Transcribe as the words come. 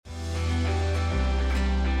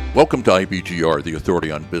Welcome to IBGR, the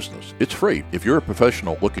authority on business. It's free. If you're a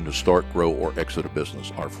professional looking to start, grow, or exit a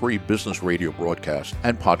business, our free business radio broadcast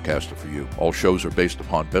and podcast are for you. All shows are based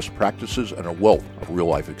upon best practices and a wealth of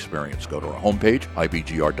real-life experience. Go to our homepage,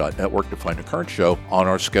 IBGR.network, to find a current show on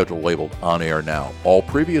our schedule labeled On Air Now. All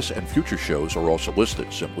previous and future shows are also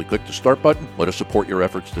listed. Simply click the Start button. Let us support your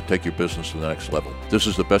efforts to take your business to the next level. This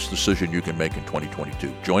is the best decision you can make in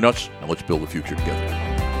 2022. Join us, and let's build the future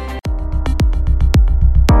together.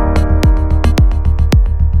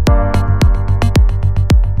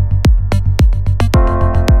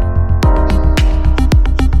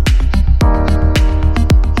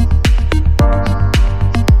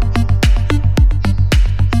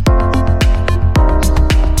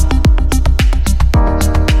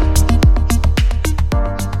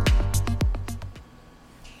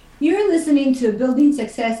 To Building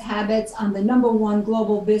Success Habits on the #1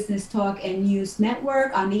 global business talk and news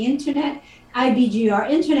network on the internet, IBGR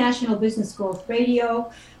International Business Growth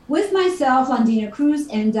Radio, with myself, Londina Cruz,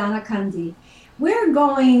 and Donna Kunde. We're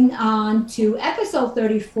going on to episode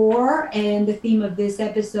 34, and the theme of this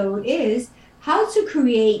episode is how to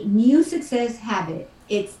create new success habit.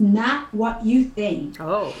 It's not what you think.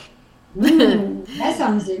 Oh. That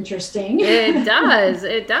sounds interesting. It does.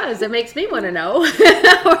 It makes me want to know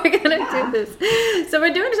how we're going to do this. So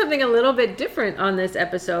we're doing something a little bit different on this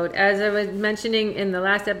episode. As I was mentioning in the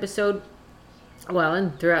last episode, well,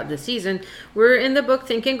 and throughout the season, we're in the book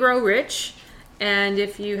Think and Grow Rich. And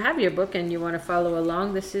if you have your book and you want to follow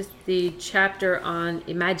along, this is the chapter on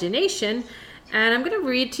imagination. And I'm going to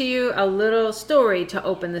read to you a little story to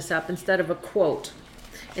open this up instead of a quote.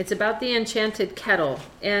 It's about the Enchanted Kettle,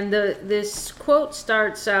 and this quote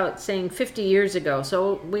starts out saying 50 years ago.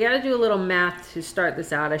 So we got to do a little math to start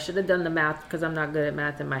this out. I should have done the math because I'm not good at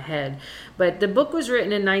math in my head. But the book was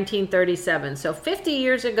written in 1937. So 50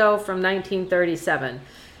 years ago from 1937.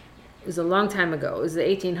 It was a long time ago. It was the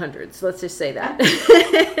 1800s. Let's just say that.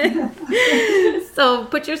 So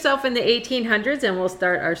put yourself in the 1800s and we'll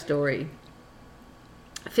start our story.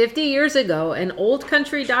 50 years ago, an old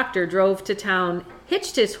country doctor drove to town,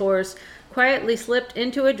 hitched his horse, quietly slipped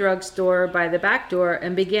into a drugstore by the back door,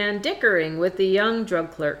 and began dickering with the young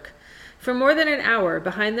drug clerk. For more than an hour,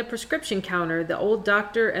 behind the prescription counter, the old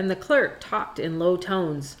doctor and the clerk talked in low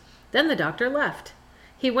tones. Then the doctor left.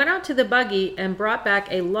 He went out to the buggy and brought back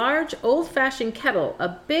a large, old-fashioned kettle, a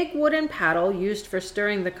big wooden paddle used for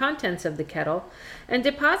stirring the contents of the kettle, and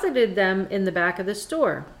deposited them in the back of the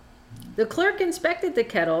store. The clerk inspected the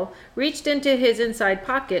kettle, reached into his inside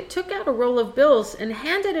pocket, took out a roll of bills, and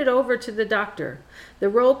handed it over to the doctor. The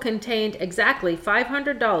roll contained exactly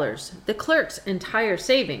 $500, the clerk's entire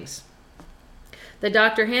savings. The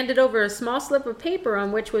doctor handed over a small slip of paper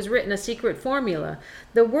on which was written a secret formula.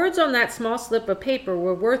 The words on that small slip of paper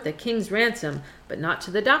were worth a king's ransom, but not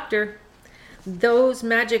to the doctor. Those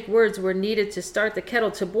magic words were needed to start the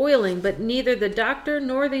kettle to boiling, but neither the doctor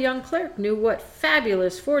nor the young clerk knew what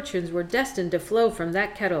fabulous fortunes were destined to flow from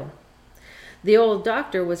that kettle. The old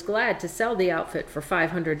doctor was glad to sell the outfit for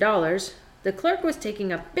 $500. The clerk was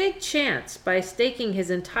taking a big chance by staking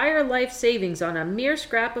his entire life savings on a mere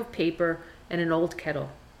scrap of paper and an old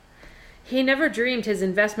kettle. He never dreamed his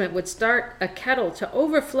investment would start a kettle to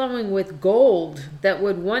overflowing with gold that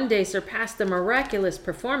would one day surpass the miraculous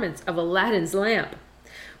performance of Aladdin's lamp.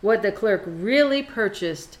 What the clerk really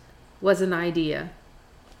purchased was an idea.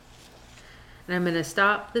 And I'm going to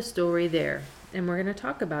stop the story there. And we're going to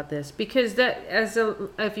talk about this because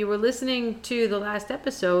if you were listening to the last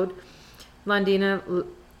episode, Londina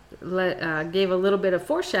gave a little bit of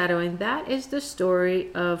foreshadowing. That is the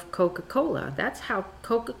story of Coca-Cola. That's how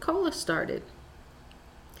Coca-Cola started.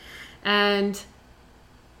 And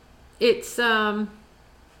it's, there's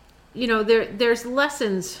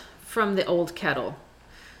lessons from the old kettle.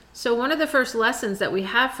 So one of the first lessons that we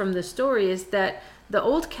have from this story is that the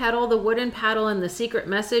old kettle, the wooden paddle, and the secret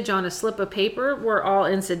message on a slip of paper were all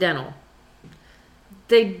incidental.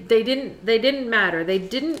 They didn't matter. They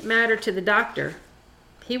didn't matter to the doctor.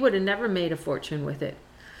 He would have never made a fortune with it.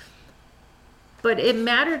 But it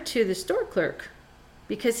mattered to the store clerk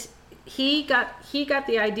because he got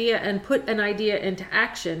the idea and put an idea into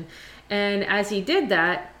action. And as he did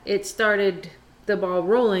that, it started the ball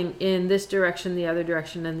rolling in this direction, the other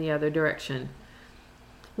direction, and the other direction.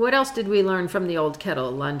 What else did we learn from the old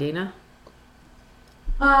kettle, Londina?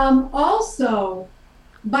 Also,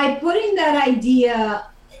 by putting that idea,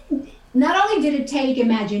 not only did it take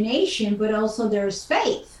imagination, but also there's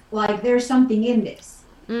faith. Like there's something in this,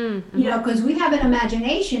 because we have an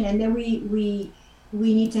imagination, and then we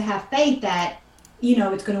need to have faith that,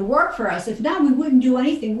 it's going to work for us. If not, we wouldn't do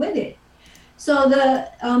anything with it. So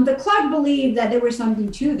the clerk believed that there was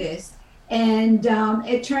something to this, and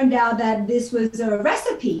it turned out that this was a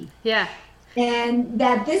recipe. Yeah. And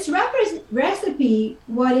that this recipe,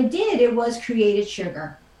 what it did, it was created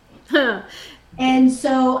sugar. And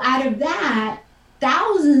so out of that,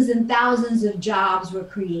 thousands and thousands of jobs were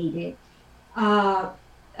created.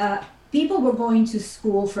 People were going to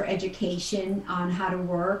school for education on how to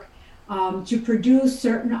work, to produce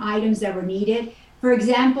certain items that were needed. For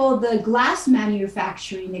example, the glass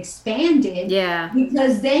manufacturing expanded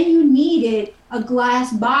because then you needed a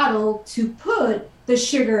glass bottle to put the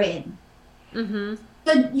sugar in. Mm-hmm.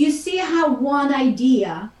 But you see how one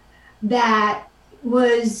idea that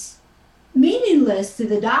was meaningless to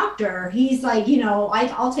the doctor, he's like,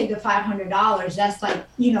 I'll take the $500. That's like,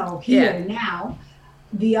 here and now.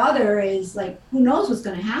 The other is like, who knows what's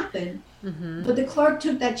going to happen? Mm-hmm. But the clerk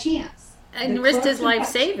took that chance. And risked his life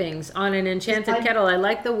savings on an enchanted kettle. I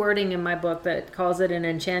like the wording in my book that calls it an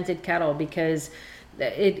enchanted kettle, because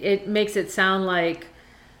it makes it sound like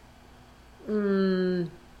not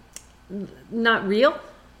real,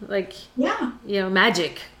 like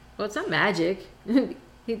magic. Well, it's not magic. It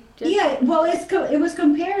was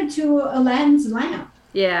compared to Aladdin's lamp.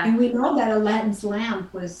 Yeah, and we know that Aladdin's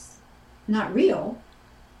lamp was not real.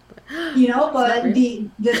 But the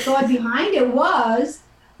thought behind it was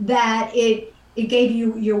that it gave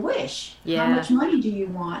you your wish. Yeah. How much money do you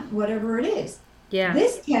want? Whatever it is. Yeah.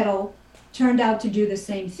 This kettle turned out to do the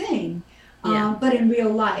same thing, but in real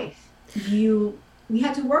life, we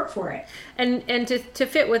had to work for it. And to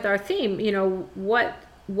fit with our theme,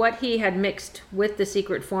 what he had mixed with the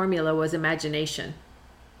secret formula was imagination.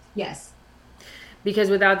 Yes. Because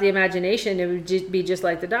without the imagination, it would be just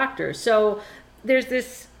like the doctor. So there's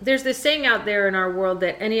this saying out there in our world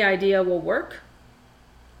that any idea will work.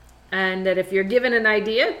 And that if you're given an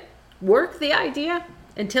idea, work the idea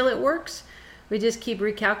until it works. We just keep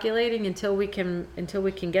recalculating until we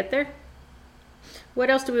can get there. What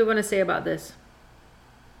else do we want to say about this?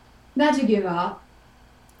 Not to give up.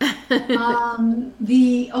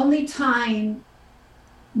 The only time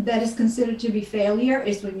that is considered to be failure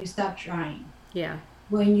is when you stop trying. Yeah.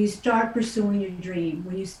 When you start pursuing your dream,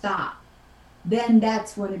 when you stop, then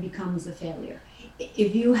that's when it becomes a failure.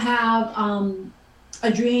 If you have a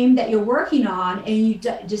dream that you're working on and you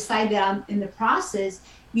decide that in the process,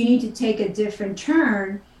 you need to take a different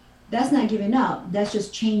turn, that's not giving up. That's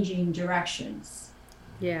just changing directions.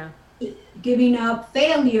 Yeah. Giving up,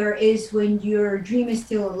 failure is when your dream is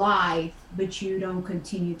still alive, but you don't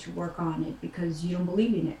continue to work on it because you don't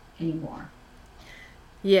believe in it anymore.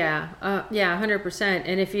 Yeah, 100%.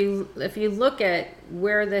 And if you look at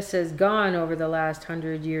where this has gone over the last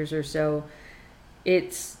 100 years or so,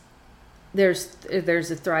 there's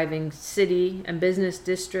a thriving city and business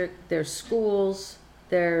district. There's schools.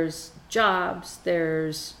 There's jobs.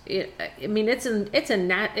 It's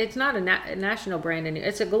not a national brand anymore.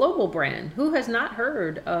 It's a global brand. Who has not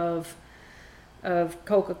heard of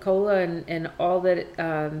Coca-Cola and all that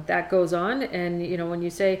that goes on? And when you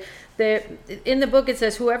say that in the book, it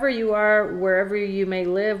says, whoever you are, wherever you may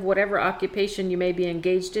live, whatever occupation you may be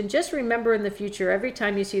engaged in, just remember in the future, every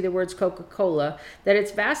time you see the words Coca-Cola, that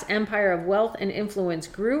its vast empire of wealth and influence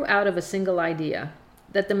grew out of a single idea.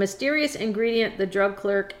 That the mysterious ingredient the drug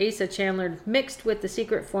clerk Asa Candler mixed with the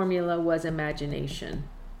secret formula was imagination.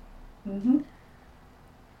 Mm-hmm.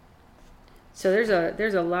 So there's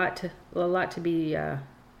a lot to be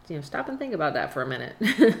stop and think about that for a minute.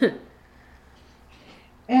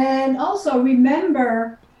 And also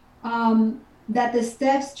remember that the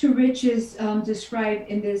steps to riches described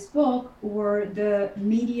in this book were the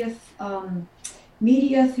media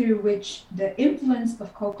through which the influence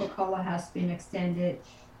of Coca-Cola has been extended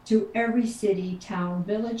to every city, town,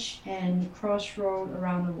 village, and crossroad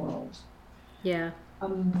around the world. Yeah.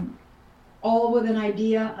 All with an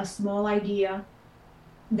idea, a small idea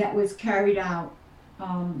that was carried out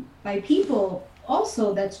by people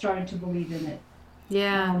also that started to believe in it.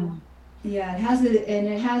 Yeah. It has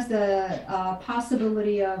the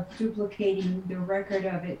possibility of duplicating the record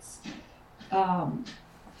of its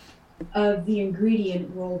of the ingredient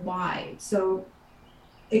worldwide. So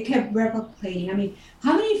it kept replicating. I mean,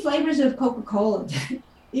 how many flavors of Coca-Cola,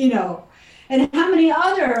 and how many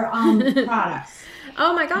other products?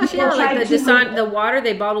 Oh my gosh, yeah, like the water,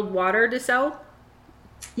 they bottled water to sell.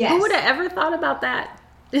 Yes. Who would have ever thought about that?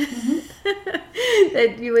 Mm-hmm.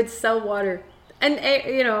 That you would sell water. And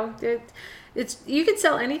it's you could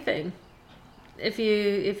sell anything if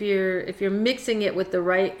you're mixing it with the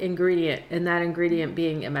right ingredient, and that ingredient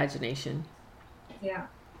being imagination. Yeah.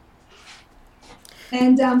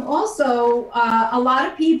 And also, a lot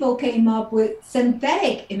of people came up with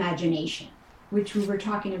synthetic imagination. which we were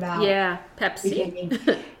talking about. Yeah,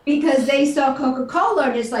 Pepsi. Because they saw Coca-Cola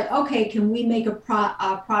and it's like, okay, can we make a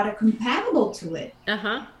product compatible to it?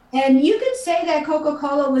 Uh-huh. And you could say that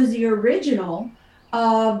Coca-Cola was the original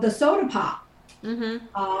of the soda pop.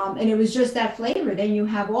 Mm-hmm. And it was just that flavor. Then you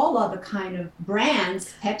have all other kind of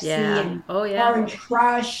brands, Pepsi and Orange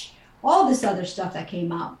Crush, all this other stuff that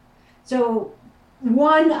came out. So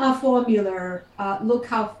one formula, look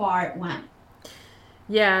how far it went.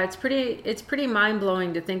 Yeah, it's pretty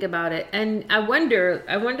mind-blowing to think about it. And I wonder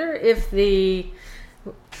if the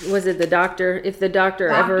doctor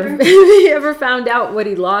ever found out what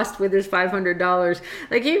he lost with his $500.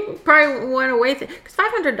 Like, he probably went away because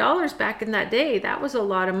 $500 back in that day, that was a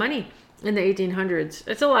lot of money in the 1800s.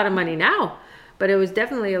 It's a lot of money now, but it was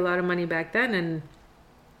definitely a lot of money back then. And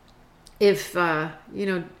if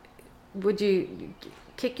would you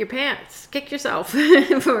kick your pants, kick yourself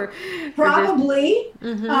for probably.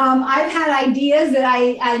 I've had ideas that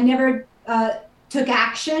I never took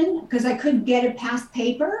action because I couldn't get it past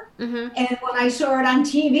paper. And when I saw it on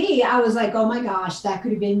TV, I was like, oh my gosh, that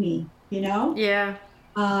could have been me, Yeah.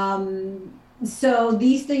 So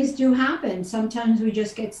these things do happen. Sometimes we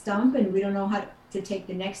just get stumped and we don't know how to take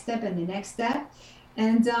the next step and the next step.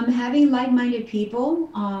 And having like-minded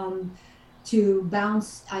people to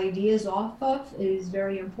bounce ideas off of is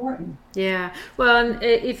very important. Yeah. Well, and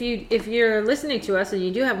if you're listening to us and you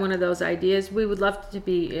do have one of those ideas, we would love to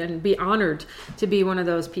be honored to be one of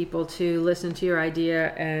those people to listen to your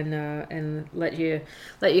idea and let you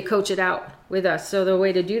coach it out with us. So the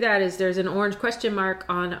way to do that is there's an orange question mark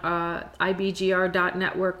on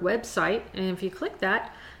IBGR.network website, and if you click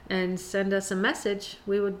that and send us a message,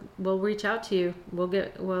 we'll reach out to you.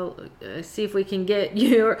 We'll see if we can get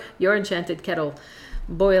your enchanted kettle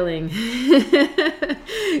boiling,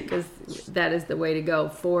 because that is the way to go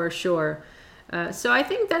for sure. So I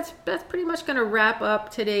think that's pretty much going to wrap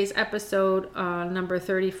up today's episode, number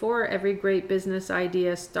 34. Every great business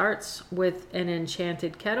idea starts with an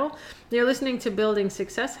enchanted kettle. You're listening to Building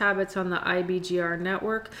Success Habits on the IBGR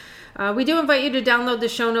Network. We do invite you to download the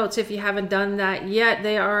show notes if you haven't done that yet.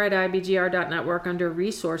 They are at IBGR.network under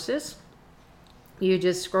resources. You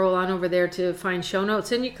just scroll on over there to find show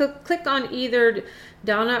notes, and you could click on either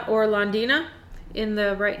Donna or Londina in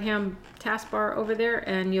the right-hand taskbar over there,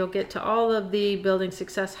 and you'll get to all of the Building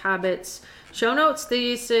Success Habits show notes.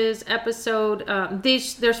 This is episode,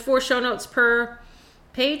 there's 4 show notes per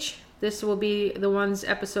page. This will be the ones,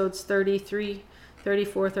 episodes 33,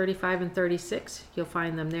 34, 35, and 36. You'll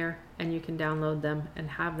find them there, and you can download them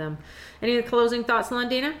and have them. Any closing thoughts,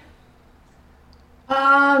 Londina?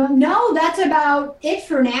 No, that's about it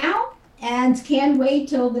for now, and can't wait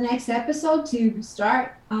till the next episode to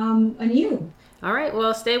start anew. All right,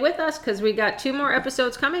 well, stay with us because we got 2 more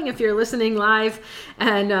episodes coming if you're listening live,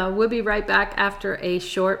 and we'll be right back after a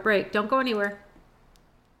short break. Don't go anywhere.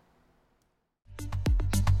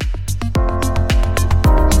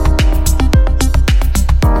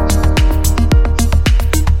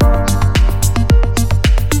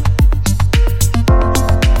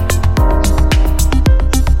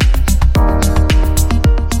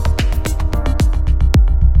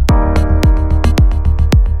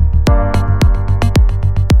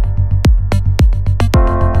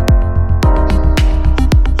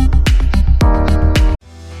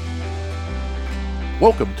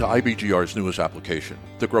 Welcome to IBGR's newest application,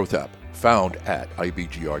 the Growth app, found at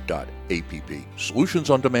ibgr.app. Solutions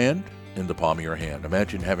on demand in the palm of your hand.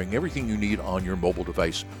 Imagine having everything you need on your mobile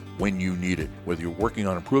device when you need it. Whether you're working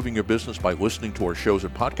on improving your business by listening to our shows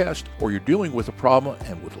and podcasts, or you're dealing with a problem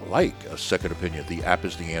and would like a second opinion, the app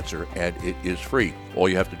is the answer, and it is free. All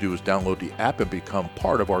you have to do is download the app and become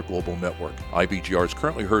part of our global network. IBGR is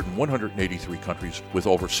currently heard in 183 countries with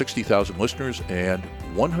over 60,000 listeners and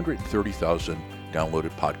 130,000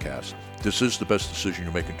 downloaded podcasts. This is the best decision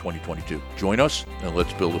you make in 2022. Join us and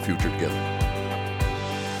let's build a future together.